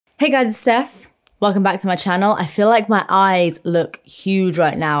Hey guys, it's Steph. Welcome back to my channel. I feel like my eyes look huge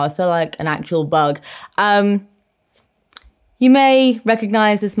right now. I feel like an actual bug. You may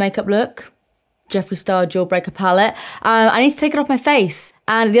recognize this makeup look. Jeffree Star Jawbreaker palette. I need to take it off my face.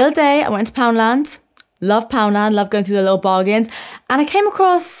 And the other day I went to Poundland. Love Poundland, love going through the little bargains. And I came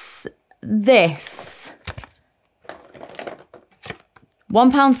across this.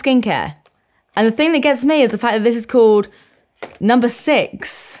 £1 skincare. And the thing that gets me is the fact that this is called number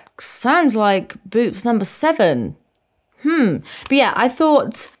 6. Sounds like Boots number 7. But yeah, I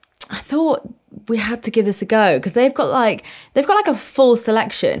thought we had to give this a go because they've got like a full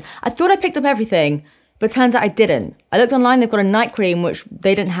selection. I thought I picked up everything, but turns out I didn't. I looked online, they've got a night cream, which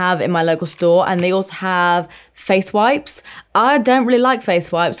they didn't have in my local store, and they also have face wipes. I don't really like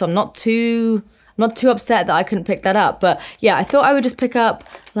face wipes, so I'm not too upset that I couldn't pick that up. But yeah, I thought I would just pick up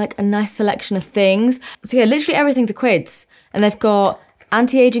like a nice selection of things. So yeah, literally everything's a quids. And they've got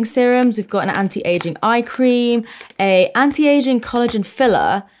anti-aging serums, we've got an anti-aging eye cream, a anti-aging collagen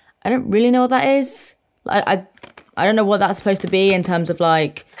filler. I don't really know what that is. I don't know what that's supposed to be in terms of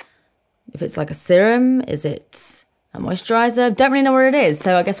like, if it's like a serum, is it a moisturizer? Don't really know what it is,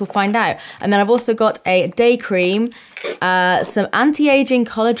 so I guess we'll find out. And then I've also got a day cream, some anti-aging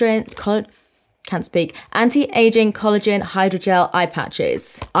anti-aging collagen hydrogel eye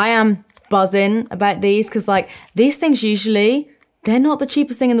patches. I am buzzing about these because like these things usually, they're not the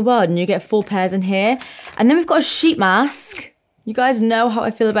cheapest thing in the world, and you get 4 pairs in here. And then we've got a sheet mask. You guys know how I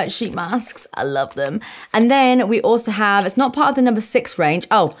feel about sheet masks. I love them. And then we also have, it's not part of the number 6 range.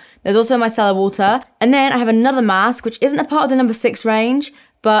 Oh, there's also Micellar Water. And then I have another mask, which isn't a part of the number 6 range,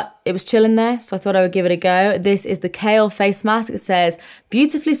 but it was chilling there, so I thought I would give it a go. This is the Kale face mask. It says,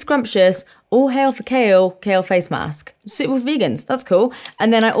 beautifully scrumptious, all hail for Kale, Kale face mask. Suitable for vegans, that's cool.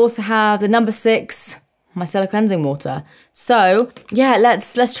 And then I also have the number 6 Micellar cleansing water. So yeah,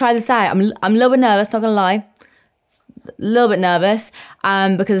 let's try this out. I'm a little bit nervous, not gonna lie. A little bit nervous,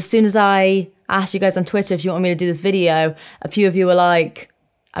 because as soon as I asked you guys on Twitter if you want me to do this video, a few of you were like,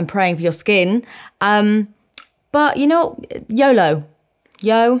 I'm praying for your skin. But you know, YOLO.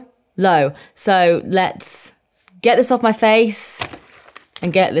 YOLO. So let's get this off my face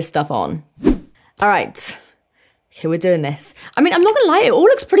and get this stuff on. All right, okay, we're doing this. I mean, I'm not gonna lie, it all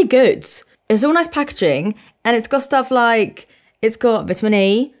looks pretty good. It's all nice packaging, and it's got stuff like, it's got vitamin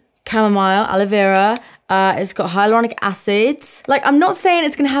E, chamomile, aloe vera, it's got hyaluronic acid. Like, I'm not saying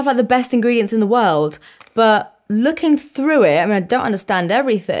it's gonna have like the best ingredients in the world, but looking through it, I mean, I don't understand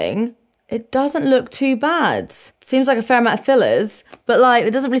everything. It doesn't look too bad. Seems like a fair amount of fillers, but like,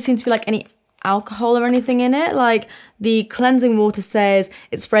 there doesn't really seem to be like any alcohol or anything in it. Like, the cleansing water says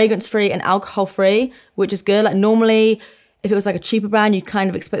it's fragrance-free and alcohol-free, which is good. Like, normally, if it was like a cheaper brand, you'd kind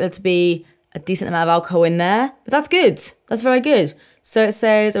of expect there to be a decent amount of alcohol in there, but that's good. That's very good. So it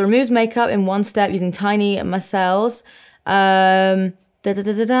says, it removes makeup in 1 step using tiny micelles. No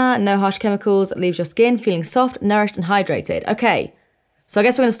harsh chemicals, leaves your skin feeling soft, nourished, and hydrated. Okay, so I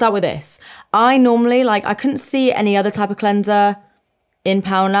guess we're gonna start with this. I normally, like, I couldn't see any other type of cleanser in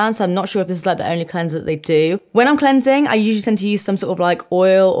Poundland, so I'm not sure if this is like the only cleanser that they do. When I'm cleansing, I usually tend to use some sort of like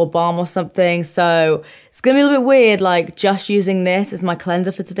oil or balm or something, so it's gonna be a little bit weird, like just using this as my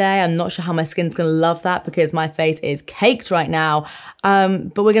cleanser for today. I'm not sure how my skin's gonna love that because my face is caked right now,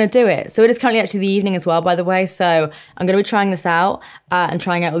 but we're gonna do it. So it is currently actually the evening as well, by the way, so I'm gonna be trying this out and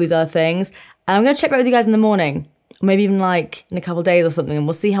trying out all these other things. And I'm gonna check back with you guys in the morning, or maybe even like in a couple of days or something, and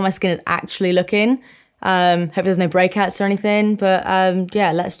we'll see how my skin is actually looking. Hope there's no breakouts or anything, but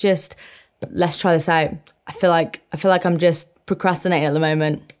yeah, let's try this out. I feel like I'm just procrastinating at the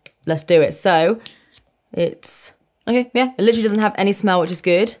moment. Let's do it. So it's okay. Yeah, it literally doesn't have any smell, which is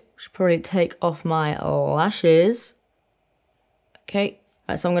good. Should probably take off my lashes. Okay,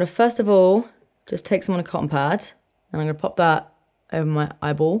 right, so I'm gonna first of all just take some on a cotton pad, and I'm gonna pop that over my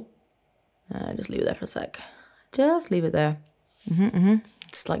eyeball. Just leave it there for a sec. Just leave it there.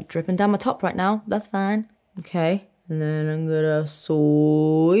 It's like dripping down my top right now. That's fine. Okay. And then I'm gonna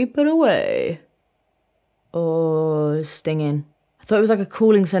sweep it away. Oh, it's stinging. I thought it was like a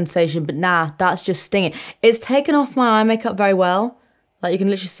cooling sensation, but nah, that's just stinging. It's taken off my eye makeup very well. Like, you can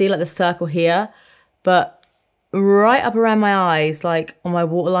literally see like the circle here, but right up around my eyes, like on my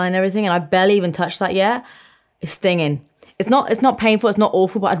waterline and everything, and I barely even touched that yet. It's stinging. It's not painful, it's not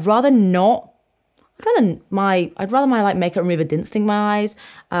awful, but I'd rather not. I'd rather my like makeup remover didn't sting my eyes,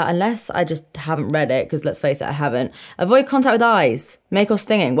 unless I just haven't read it, because let's face it, I haven't. Avoid contact with eyes, make or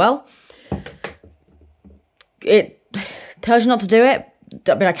stinging. Well, it tells you not to do it,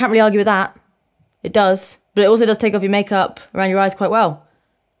 but I can't really argue with that. It does, but it also does take off your makeup around your eyes quite well.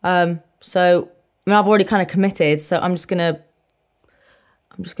 So, I mean, I've already kind of committed, so I'm just gonna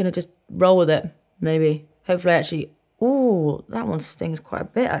I'm just gonna just roll with it, maybe. Hopefully actually, ooh, that one stings quite a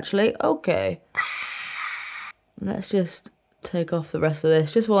bit actually. Okay. Let's just take off the rest of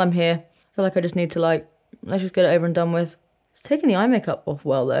this just while I'm here. I feel like I just need to like, let's just get it over and done with. It's taking the eye makeup off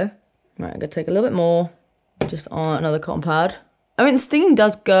well though. Right, I'm gonna take a little bit more just on another cotton pad. I mean, the stinging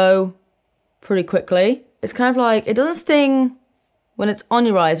does go pretty quickly. It's kind of like, it doesn't sting when it's on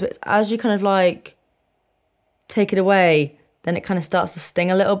your eyes, but it's as you kind of like take it away, then it kind of starts to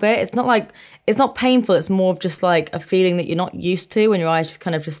sting a little bit. It's not like, it's not painful. It's more of just like a feeling that you're not used to when your eyes just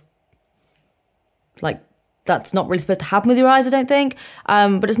kind of just like, that's not really supposed to happen with your eyes, I don't think.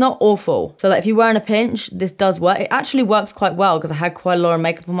 But it's not awful. So like if you were in a pinch, this does work. It actually works quite well because I had quite a lot of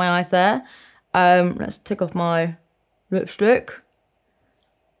makeup on my eyes there. Let's take off my lipstick.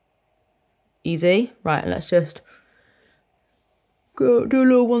 Easy. Right, let's just go do a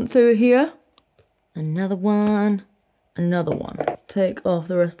little once over here. Another one. Another one. Take off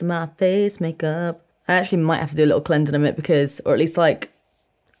the rest of my face makeup. I actually might have to do a little cleanse in a minute because, or at least like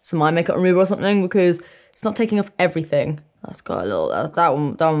some eye makeup remover or something, because it's not taking off everything. That's got a little, that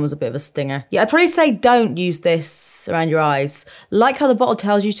one was a bit of a stinger. Yeah, I'd probably say don't use this around your eyes. Like how the bottle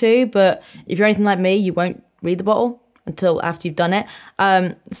tells you to, but if you're anything like me, you won't read the bottle until after you've done it.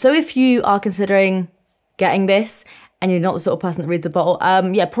 So if you are considering getting this and you're not the sort of person that reads the bottle,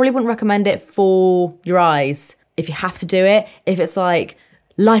 yeah, probably wouldn't recommend it for your eyes. If you have to do it, if it's like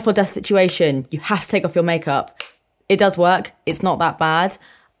life or death situation, you have to take off your makeup. It does work, it's not that bad.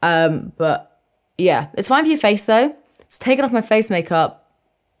 But yeah, it's fine for your face though. It's taken off my face makeup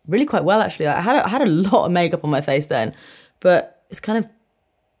really quite well actually. I had a lot of makeup on my face then, but it's kind of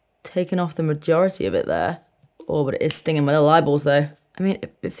taken off the majority of it there. Oh, but it is stinging my little eyeballs though. I mean,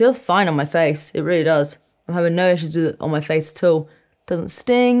 it feels fine on my face. It really does. I'm having no issues with it on my face at all. It doesn't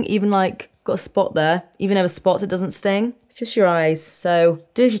sting, even like, got a spot there. Even over spots, it doesn't sting. It's just your eyes. So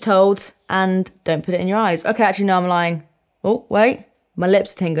do as you're told and don't put it in your eyes. Okay, actually, no, I'm lying. Oh, wait. My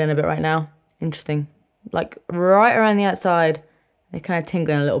lips are tingling a bit right now. Interesting. Like right around the outside, they're kind of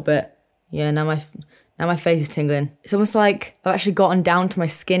tingling a little bit. Yeah, now my face is tingling. It's almost like I've actually gotten down to my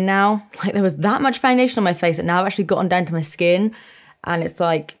skin now. Like there was that much foundation on my face that now I've actually gotten down to my skin and it's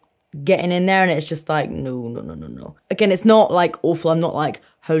like getting in there and it's just like, no. Again, it's not like awful. I'm not like,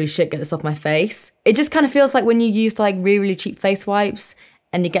 holy shit, get this off my face. It just kind of feels like when you use like really, really cheap face wipes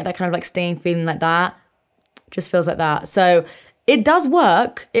and you get that kind of like stinging feeling like that. It just feels like that. So it does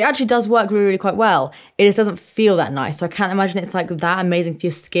work. It actually does work really, really quite well. It just doesn't feel that nice. So I can't imagine it's like that amazing for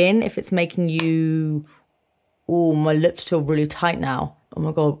your skin if it's making you... Oh, my lips feel really tight now. Oh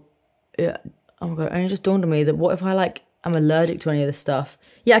my God. Yeah. Oh my God, it only just dawned on me that what if I like, I'm allergic to any of this stuff?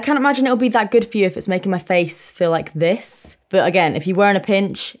 Yeah, I can't imagine it'll be that good for you if it's making my face feel like this. But again, if you were in a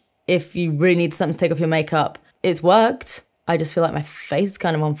pinch, if you really need something to take off your makeup, it's worked. I just feel like my face is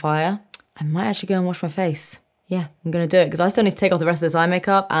kind of on fire. I might actually go and wash my face. Yeah, I'm gonna do it because I still need to take off the rest of this eye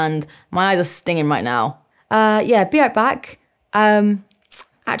makeup and my eyes are stinging right now. Yeah, be right back. I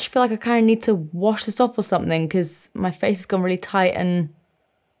actually feel like I kind of need to wash this off or something because my face has gone really tight and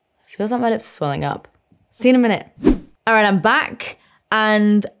it feels like my lips are swelling up. See you in a minute. All right, I'm back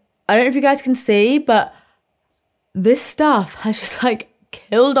and I don't know if you guys can see, but this stuff has just like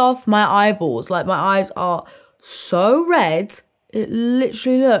killed off my eyeballs. Like my eyes are so red. It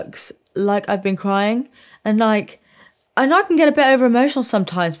literally looks like I've been crying. And like, I know I can get a bit over emotional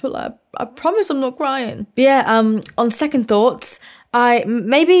sometimes, but like, I promise I'm not crying. But yeah, on second thoughts, I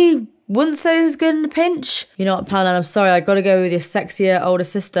maybe wouldn't say this is good in a pinch. You know what, Poundland, I'm sorry, I gotta go with your sexier older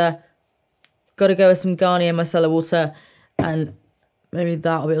sister. Gotta go with some Garnier Micellar Water, and maybe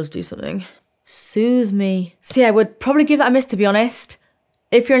that'll be able to do something. Soothe me. So yeah, I would probably give that a miss, to be honest.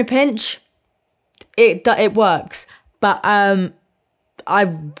 If you're in a pinch, it works. But I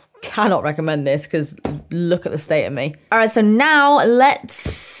cannot recommend this because look at the state of me. All right, so now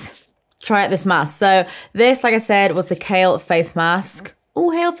let's try out this mask. So this, like I said, was the Kale face mask.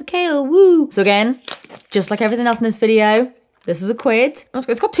 Oh, hail for Kale, woo. So again, just like everything else in this video, this is a quid.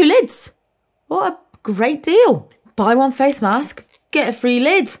 It's got 2 lids. What a great deal. Buy one face mask, get a free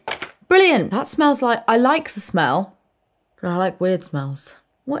lid. Brilliant. That smells like, I like the smell, but I like weird smells.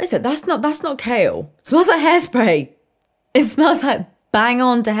 What is it? That's not Kale. It smells like hairspray. It smells like bang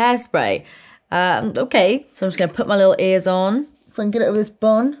on to hairspray. Okay, so I'm just gonna put my little ears on. If I can get it over this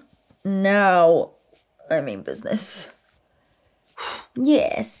bun. Now, I mean business.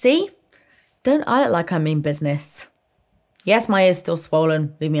 Yeah, see? Don't I look like I mean business? Yes, my ear's still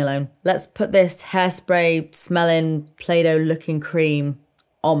swollen. Leave me alone. Let's put this hairspray smelling Play-Doh looking cream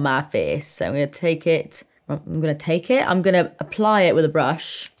on my face. So I'm gonna take it. I'm gonna apply it with a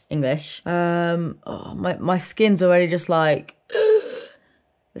brush. English. Oh, my skin's already just like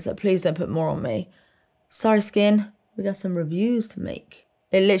It's like, please don't put more on me. Sorry, skin. We got some reviews to make.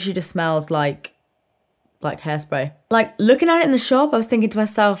 It literally just smells like hairspray. Like, looking at it in the shop, I was thinking to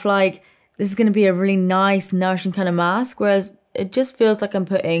myself, like, this is going to be a really nice, nourishing kind of mask, whereas it just feels like I'm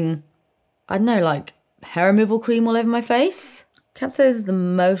putting, I don't know, like, hair removal cream all over my face. Can't say this is the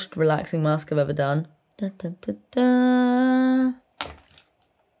most relaxing mask I've ever done. Da, da, da, da.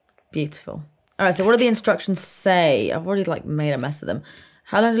 Beautiful. All right, so what do the instructions say? I've already, like, made a mess of them.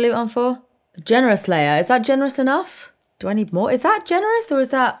 How long to leave it on for? A generous layer. Is that generous enough? Do I need more? Is that generous, or is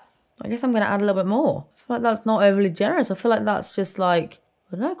that... I guess I'm going to add a little bit more. I feel like that's not overly generous. I feel like that's just, like,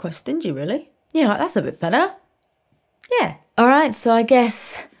 I don't know, quite stingy, really. Yeah, that's a bit better. Yeah. All right, so I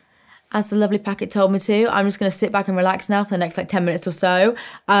guess, as the lovely packet told me to, I'm just going to sit back and relax now for the next, like, 10 minutes or so.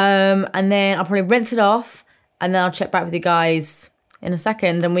 And then I'll probably rinse it off, and then I'll check back with you guys in a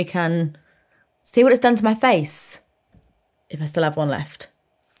second, and we can see what it's done to my face. If I still have one left.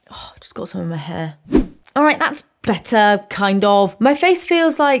 Oh, just got some in my hair. All right, that's better, kind of. My face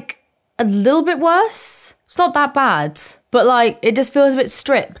feels like a little bit worse. It's not that bad, but like, it just feels a bit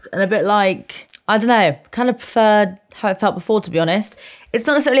stripped and a bit like, I don't know, kind of preferred how it felt before, to be honest. It's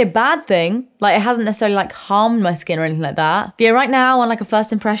not necessarily a bad thing. Like, it hasn't necessarily like harmed my skin or anything like that. But yeah, right now on like a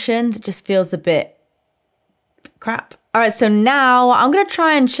first impressions, it just feels a bit crap. All right, so now I'm gonna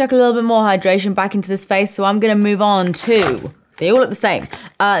try and chuck a little bit more hydration back into this face. So I'm gonna move on to, they all look the same.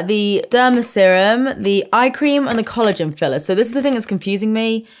 The Derma Serum, the eye cream, and the Collagen Filler. So this is the thing that's confusing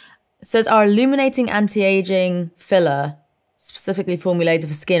me. It says our illuminating anti-aging filler, specifically formulated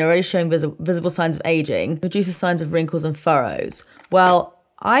for skin, already showing visible signs of aging, reduces signs of wrinkles and furrows. Well,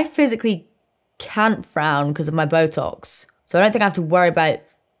 I physically can't frown because of my Botox. So I don't think I have to worry about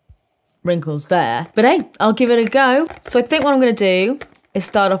wrinkles there. But hey, I'll give it a go. So I think what I'm gonna do is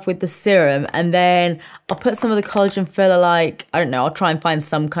start off with the serum, and then I'll put some of the collagen filler, like, I don't know, I'll try and find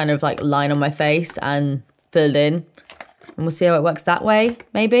some kind of like line on my face and fill it in. And we'll see how it works that way,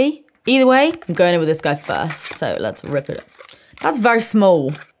 maybe. Either way, I'm going in with this guy first. So let's rip it. That's very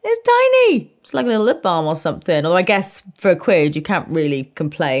small. It's tiny. It's like a little lip balm or something. Although I guess for a quid, you can't really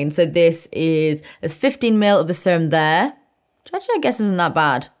complain. So there's 15 ml of the serum there, which actually I guess isn't that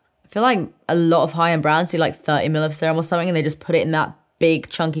bad. I feel like a lot of high-end brands do like 30 ml of serum or something, and they just put it in that big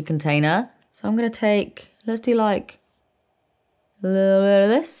chunky container. So I'm gonna take, let's do like a little bit of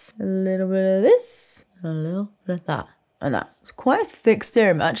this, a little bit of this, and a little bit of that, and that. It's quite a thick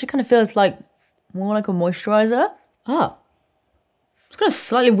serum. It actually kind of feels like more like a moisturizer. Ah, it's got a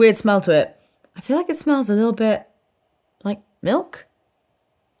slightly weird smell to it. I feel like it smells a little bit like milk.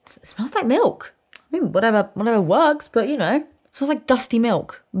 It smells like milk. I mean, whatever works, but you know, it smells like dusty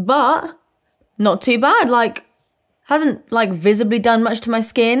milk, but not too bad. Like, hasn't like visibly done much to my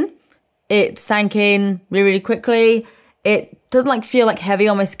skin. It sank in really, really quickly. It doesn't like feel like heavy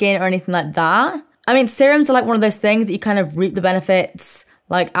on my skin or anything like that. I mean, serums are like one of those things that you kind of reap the benefits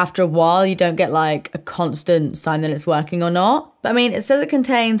like after a while. You don't get like a constant sign that it's working or not. But I mean, it says it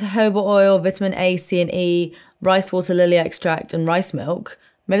contains jojoba oil, vitamin A, C, and E, rice water lily extract, and rice milk.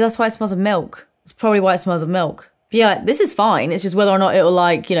 Maybe that's why it smells of milk. It's probably why it smells of milk. But yeah, like, this is fine. It's just whether or not it'll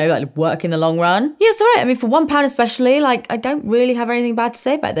like, you know, like work in the long run. Yeah, it's all right. I mean, for £1 especially, like, I don't really have anything bad to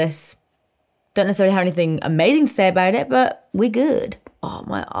say about this. Don't necessarily have anything amazing to say about it, but we're good. Oh,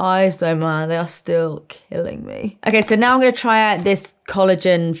 my eyes though, man, they are still killing me. Okay, so now I'm gonna try out this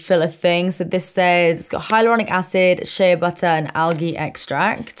collagen filler thing. So this says it's got hyaluronic acid, shea butter, and algae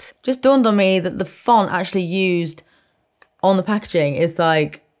extract. Just dawned on me that the font actually used on the packaging is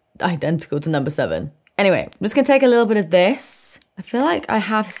like identical to number 7. Anyway, I'm just gonna take a little bit of this. I feel like I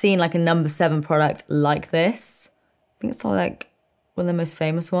have seen like a number 7 product like this. I think it's like one of the most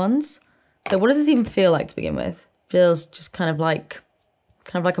famous ones. So what does this even feel like to begin with? Feels just kind of like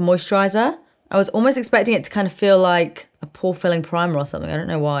a moisturizer. I was almost expecting it to kind of feel like a pore filling primer or something. I don't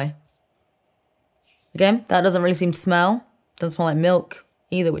know why. Again, that doesn't really seem to smell. Doesn't smell like milk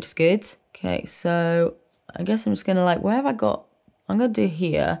either, which is good. Okay, so I guess I'm just gonna like, where have I got? I'm gonna do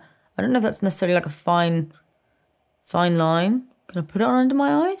here. I don't know if that's necessarily like a fine line. Can I put it on under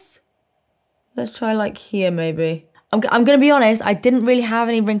my eyes? Let's try like here maybe. I'm gonna be honest, I didn't really have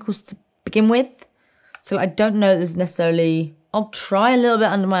any wrinkles to begin with. So I don't know that there's necessarily, I'll try a little bit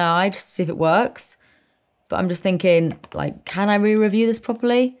under my eye just to see if it works. But I'm just thinking, like, can I re-review this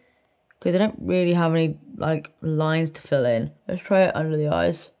properly? Because I don't really have any like lines to fill in. Let's try it under the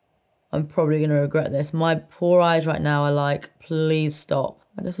eyes. I'm probably gonna regret this. My poor eyes right now are like, please stop.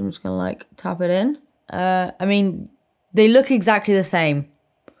 I guess I'm just gonna like tap it in. I mean, they look exactly the same.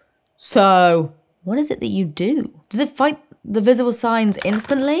 So what is it that you do? Does it fight the visible signs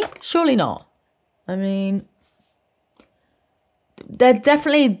instantly? Surely not. I mean, they're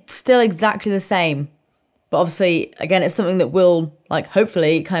definitely still exactly the same. But obviously, again, it's something that will, like,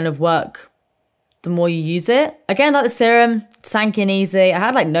 hopefully kind of work the more you use it. Again, like the serum, sank in easy. I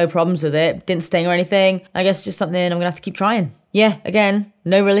had like no problems with it. Didn't sting or anything. I guess just something I'm gonna have to keep trying. Yeah, again,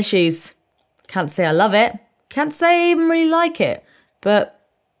 no real issues. Can't say I love it. Can't say I even really like it. But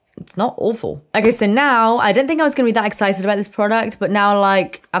it's not awful. Okay, so now, I didn't think I was gonna be that excited about this product, but now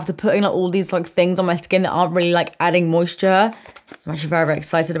like, after putting like all these like things on my skin that aren't really like adding moisture, I'm actually very, very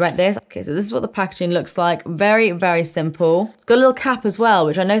excited about this. Okay, so this is what the packaging looks like. Very, very simple. It's got a little cap as well,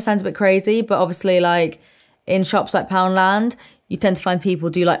 which I know sounds a bit crazy, but obviously like in shops like Poundland, you tend to find people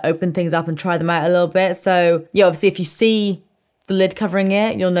do like open things up and try them out a little bit. So yeah, obviously if you see the lid covering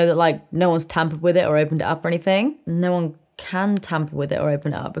it, you'll know that like no one's tampered with it or opened it up or anything. No one can tamper with it or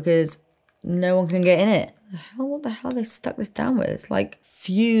open it up because no one can get in it. What the hell they stuck this down with? It's like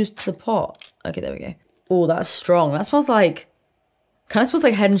fused to the pot. Okay, there we go. Oh, that's strong. That smells like, kind of smells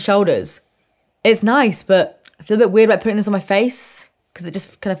like Head and Shoulders. It's nice, but I feel a bit weird about putting this on my face because it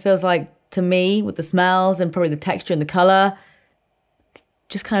just kind of feels like, to me, with the smells and probably the texture and the color,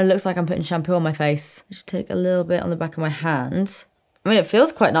 just kind of looks like I'm putting shampoo on my face. Just take a little bit on the back of my hand. I mean, it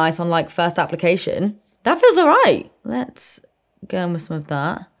feels quite nice on like first application. That feels all right. Let's go in with some of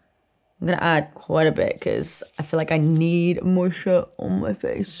that. I'm gonna add quite a bit because I feel like I need moisture on my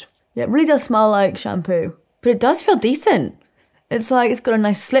face. Yeah, it really does smell like shampoo, but it does feel decent. It's like, it's got a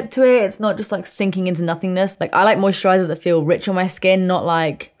nice slip to it. It's not just like sinking into nothingness. Like I like moisturizers that feel rich on my skin, not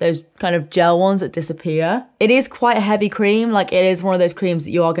like those kind of gel ones that disappear. It is quite a heavy cream. Like it is one of those creams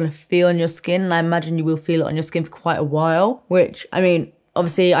that you are gonna feel on your skin. And I imagine you will feel it on your skin for quite a while, which I mean,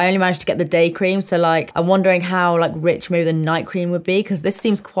 obviously I only managed to get the day cream. So like, I'm wondering how like rich maybe the night cream would be. Cause this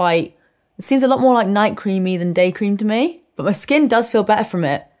seems quite, it seems a lot more like night creamy than day cream to me. But my skin does feel better from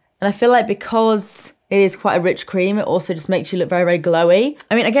it. And I feel like because it is quite a rich cream, it also just makes you look very, very glowy.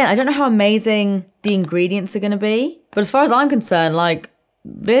 I mean, again, I don't know how amazing the ingredients are gonna be, but as far as I'm concerned, like,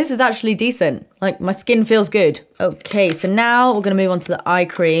 this is actually decent. Like, my skin feels good. Okay, so now we're gonna move on to the eye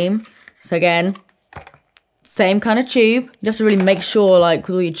cream. So again, same kind of tube. You have to really make sure, like,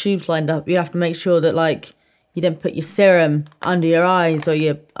 with all your tubes lined up, you have to make sure that, like, you don't put your serum under your eyes or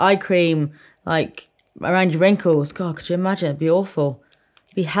your eye cream, like, around your wrinkles. God, could you imagine? It'd be awful.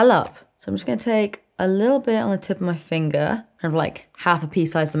 It'd be hell up. So I'm just gonna take a little bit on the tip of my finger, kind of like half a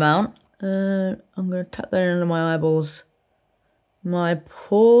pea-sized amount. I'm gonna tap that into my eyeballs. My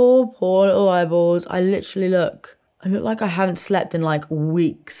poor, poor little eyeballs. I look like I haven't slept in like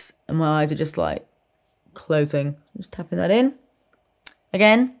weeks and my eyes are just like closing. Just tapping that in.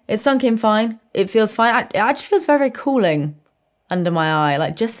 Again, it's sunk in fine. It feels fine. It actually feels very, very cooling under my eye.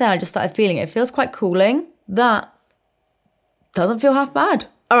 Like just then I just started feeling it. It feels quite cooling. That doesn't feel half bad.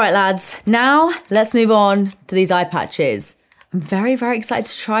 All right, lads, now let's move on to these eye patches. I'm very, very excited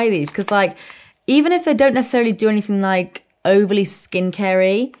to try these because like, even if they don't necessarily do anything like overly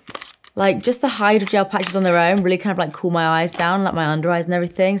skincare-y, like just the hydrogel patches on their own really kind of like cool my eyes down, like my under eyes and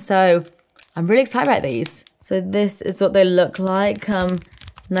everything. So I'm really excited about these. So this is what they look like.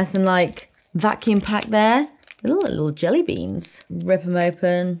 Nice and like vacuum packed there. Little jelly beans. Rip them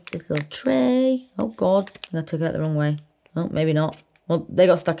open. This little tray. Oh God, I took it out the wrong way. Oh, maybe not. Well, they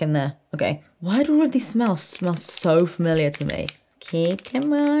got stuck in there. Okay. Why do all of these smell so familiar to me? Okay,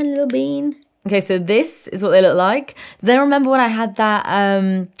 come on, little bean. Okay, so this is what they look like. Does anyone remember when I had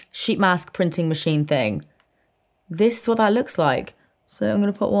that sheet mask printing machine thing? This is what that looks like. So I'm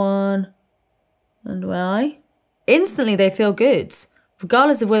gonna put one under my eye. Instantly, they feel good.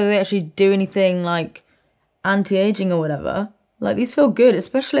 Regardless of whether they actually do anything like anti-aging or whatever. Like, these feel good,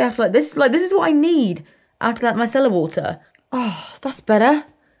 especially after like this. Like, this is what I need after that micellar water. Oh, that's better.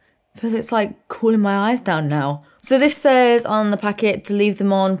 Because it's like cooling my eyes down now. So this says on the packet to leave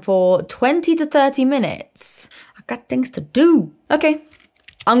them on for 20 to 30 minutes. I got things to do. Okay,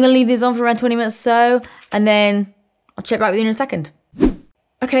 I'm gonna leave these on for around 20 minutes or so, and then I'll check back with you in a second.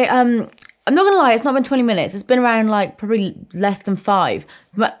 Okay, I'm not gonna lie, it's not been 20 minutes. It's been around like probably less than 5.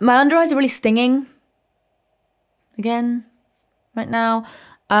 My under eyes are really stinging again right now.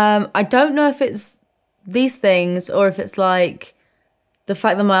 I don't know if it's these things or if it's like the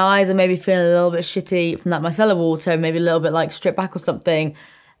fact that my eyes are maybe feeling a little bit shitty from that micellar water, maybe a little bit like stripped back or something,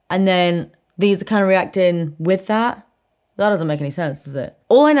 and then these are kind of reacting with that. That doesn't make any sense, does it?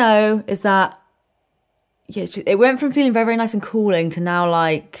 All I know is that yeah, it went from feeling very, very nice and cooling to now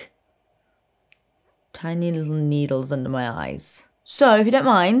like tiny little needles under my eyes. So if you don't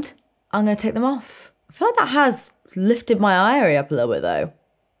mind, I'm gonna take them off. I feel like that has lifted my eye area up a little bit though.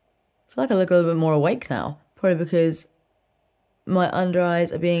 I feel like I look a little bit more awake now. Probably because my under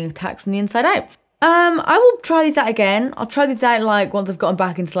eyes are being attacked from the inside out. I will try these out again. I'll try these out like once I've gotten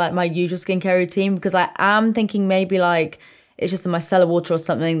back into like my usual skincare routine, because I am thinking maybe like it's just the micellar water or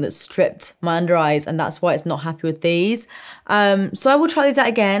something that stripped my under eyes, and that's why it's not happy with these. So I will try these out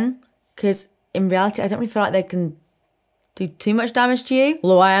again, because in reality I don't really feel like they can do too much damage to you.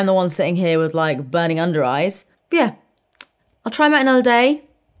 Although I am the one sitting here with like burning under eyes. But yeah, I'll try them out another day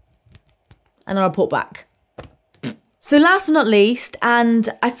and I'll report back. So last but not least, and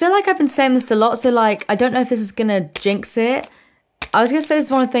I feel like I've been saying this a lot, so like, I don't know if this is gonna jinx it. I was gonna say this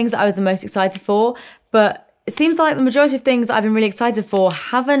is one of the things that I was the most excited for, but it seems like the majority of things that I've been really excited for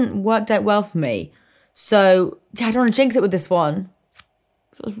haven't worked out well for me. So yeah, I don't wanna jinx it with this one.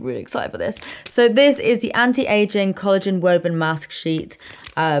 So I was really excited for this. So this is the Anti-Aging Collagen Woven Mask Sheet.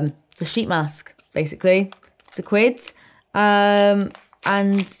 It's a sheet mask, basically. It's a quid. And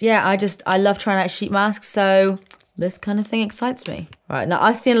yeah, I love trying out sheet masks, so this kind of thing excites me. Right, now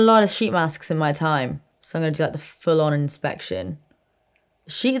I've seen a lot of sheet masks in my time, so I'm gonna do like the full-on inspection.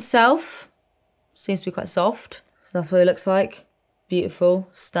 The sheet itself seems to be quite soft, so that's what it looks like. Beautiful,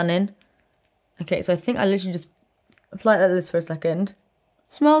 stunning. Okay, so I think I literally just apply it like this for a second.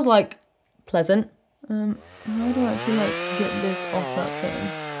 Smells like pleasant. How do I actually like get this off that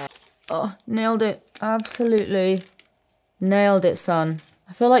thing? Oh, nailed it. Absolutely nailed it, son.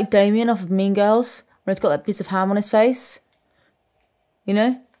 I feel like Damien off of Mean Girls, when he's got that piece of ham on his face. You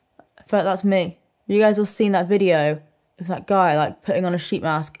know? I feel like that's me. You guys all seen that video of that guy like putting on a sheet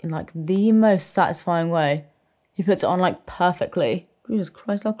mask in like the most satisfying way. He puts it on like perfectly. Jesus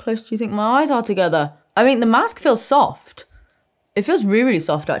Christ, how close do you think my eyes are together? I mean, the mask feels soft. It feels really, really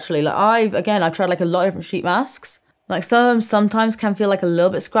soft actually. Like I've tried like a lot of different sheet masks. Like some of them sometimes can feel like a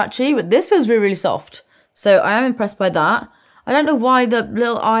little bit scratchy, but this feels really, really soft. So I am impressed by that. I don't know why the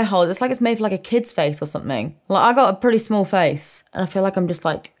little eye hole, it's like it's made for like a kid's face or something. Like I got a pretty small face and I feel like I'm just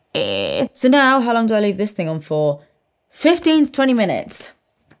like, eh. So now, how long do I leave this thing on for? 15 to 20 minutes.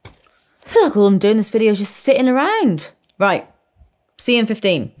 I feel like all I'm doing this video is just sitting around. Right, see you in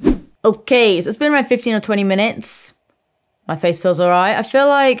 15. Okay, so it's been around 15 or 20 minutes. My face feels all right. I feel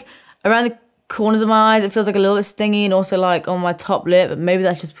like around the corners of my eyes, it feels like a little bit stingy, and also like on my top lip, but maybe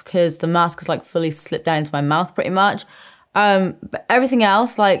that's just because the mask is like fully slipped down into my mouth pretty much. But everything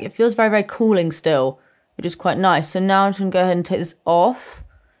else, like it feels very, very cooling still, which is quite nice. So now I'm just gonna go ahead and take this off.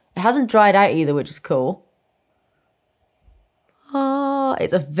 It hasn't dried out either, which is cool. Oh,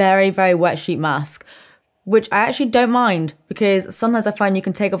 it's a very, very wet sheet mask, which I actually don't mind, because sometimes I find you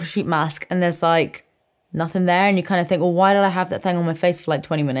can take off a sheet mask and there's like nothing there, and you kind of think, well, why did I have that thing on my face for like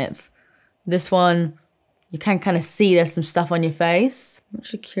 20 minutes? This one, you can kind of see there's some stuff on your face. I'm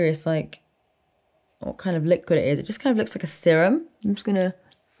actually curious, like, what kind of liquid it is. It just kind of looks like a serum. I'm just gonna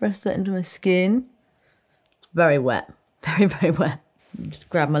press that into my skin. It's very wet, very, very wet. Just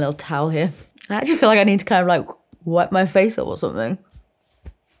grab my little towel here. I actually feel like I need to kind of like wipe my face up or something.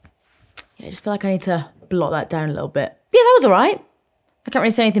 Yeah, I just feel like I need to blot that down a little bit. But yeah, that was all right. I can't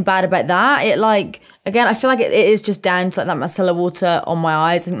really say anything bad about that. It like, again, I feel like it is just down to like that micellar water on my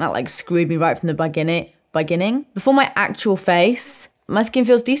eyes. I think that like screwed me right from the beginning. Before my actual face, my skin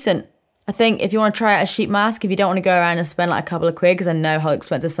feels decent. I think if you want to try out a sheet mask, if you don't want to go around and spend like a couple of quid, because I know how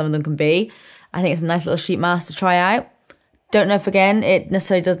expensive some of them can be, I think it's a nice little sheet mask to try out. Don't know if, again, it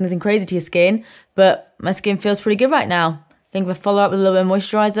necessarily does anything crazy to your skin, but my skin feels pretty good right now. I think if I follow up with a little bit of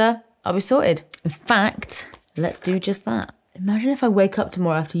moisturiser, I'll be sorted. In fact, let's do just that. Imagine if I wake up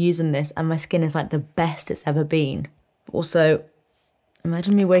tomorrow after using this and my skin is like the best it's ever been. But also,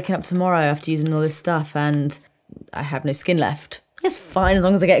 imagine me waking up tomorrow after using all this stuff and I have no skin left. It's fine as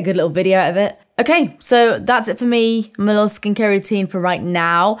long as I get a good little video out of it. Okay, so that's it for me, my little skincare routine for right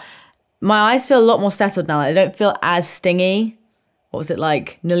now. My eyes feel a lot more settled now. They don't feel as stingy. What was it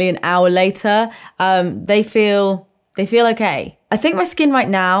like? Nearly an hour later. They feel okay. I think my skin right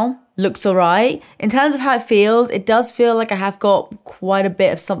now looks all right. In terms of how it feels, it does feel like I have got quite a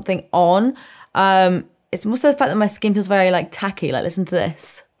bit of something on. It's also the fact that my skin feels very like tacky. Like, listen to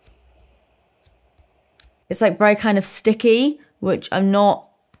this. It's like very kind of sticky, which I'm not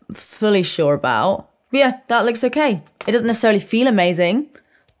fully sure about. But yeah, that looks okay. It doesn't necessarily feel amazing.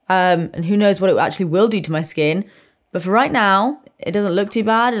 And who knows what it actually will do to my skin. But for right now, it doesn't look too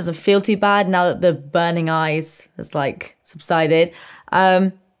bad. It doesn't feel too bad now that the burning eyes has like subsided.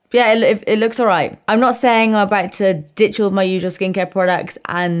 Yeah, it looks all right. I'm not saying I'm about to ditch all of my usual skincare products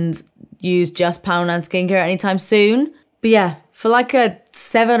and use just Poundland skincare anytime soon. But yeah, for like a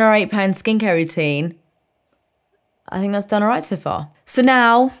 £7 or £8 skincare routine, I think that's done all right so far. So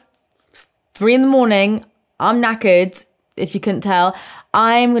now, it's 3 in the morning, I'm knackered, if you couldn't tell.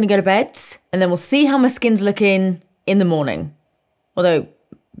 I'm gonna go to bed and then we'll see how my skin's looking in the morning. Although,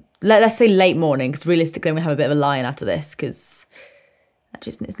 let's say late morning, because realistically I'm gonna have a bit of a lie-in after this, because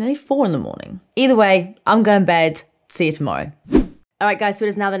it's nearly 4 in the morning. Either way, I'm going to bed. See you tomorrow. All right, guys, so it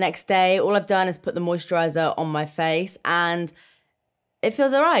is now the next day. All I've done is put the moisturizer on my face, and it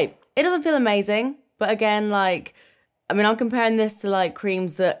feels all right. It doesn't feel amazing, but again, like, I mean, I'm comparing this to like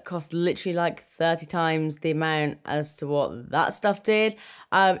creams that cost literally like 30 times the amount as to what that stuff did.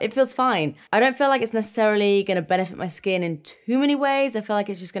 It feels fine. I don't feel like it's necessarily going to benefit my skin in too many ways. I feel like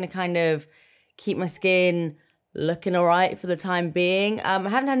it's just going to kind of keep my skin looking all right for the time being. I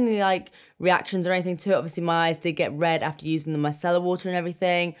haven't had any like reactions or anything to it. Obviously my eyes did get red after using the micellar water and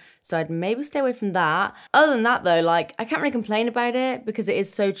everything, so I'd maybe stay away from that. Other than that though, like, I can't really complain about it because it is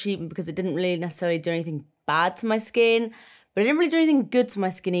so cheap and because it didn't really necessarily do anything bad to my skin, but it didn't really do anything good to my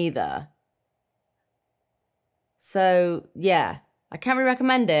skin either. So yeah, I can't really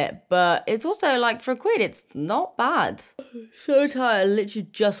recommend it, but it's also like for £1, it's not bad. So tired, I literally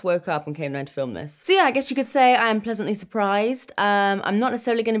just woke up and came down to film this. So yeah, I guess you could say I am pleasantly surprised. I'm not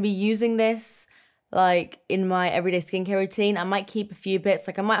necessarily going to be using this like in my everyday skincare routine. I might keep a few bits,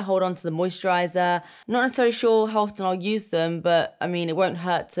 like I might hold on to the moisturizer. I'm not necessarily sure how often I'll use them, but I mean, it won't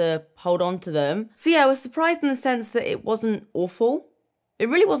hurt to hold on to them. So yeah, I was surprised in the sense that it wasn't awful. It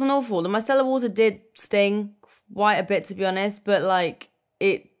really wasn't awful. The micellar water did sting quite a bit, to be honest, but like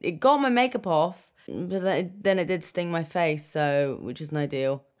it got my makeup off, but then it did sting my face, so which isn't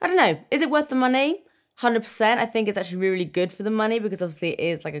ideal. I don't know, is it worth the money? 100%. I think it's actually really good for the money because obviously it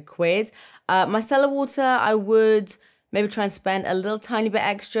is like £1. Micellar water, I would maybe try and spend a little tiny bit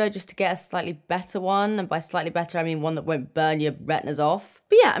extra just to get a slightly better one, and by slightly better I mean one that won't burn your retinas off.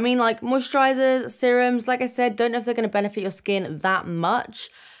 But yeah, I mean, like, moisturizers, serums, like I said, don't know if they're going to benefit your skin that much,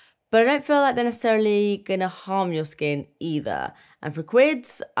 but I don't feel like they're necessarily going to harm your skin either. And for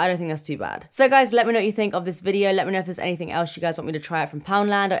 £1, I don't think that's too bad. So guys, let me know what you think of this video. Let me know if there's anything else you guys want me to try out from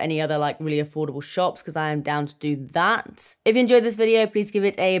Poundland or any other like really affordable shops, because I am down to do that. If you enjoyed this video, please give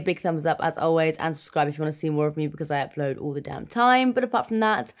it a big thumbs up as always, and subscribe if you want to see more of me because I upload all the damn time. But apart from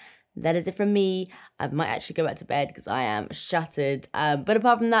that, that is it from me. I might actually go back to bed because I am shattered. But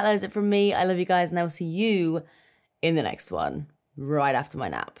apart from that, that is it from me. I love you guys, and I will see you in the next one right after my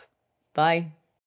nap. Bye.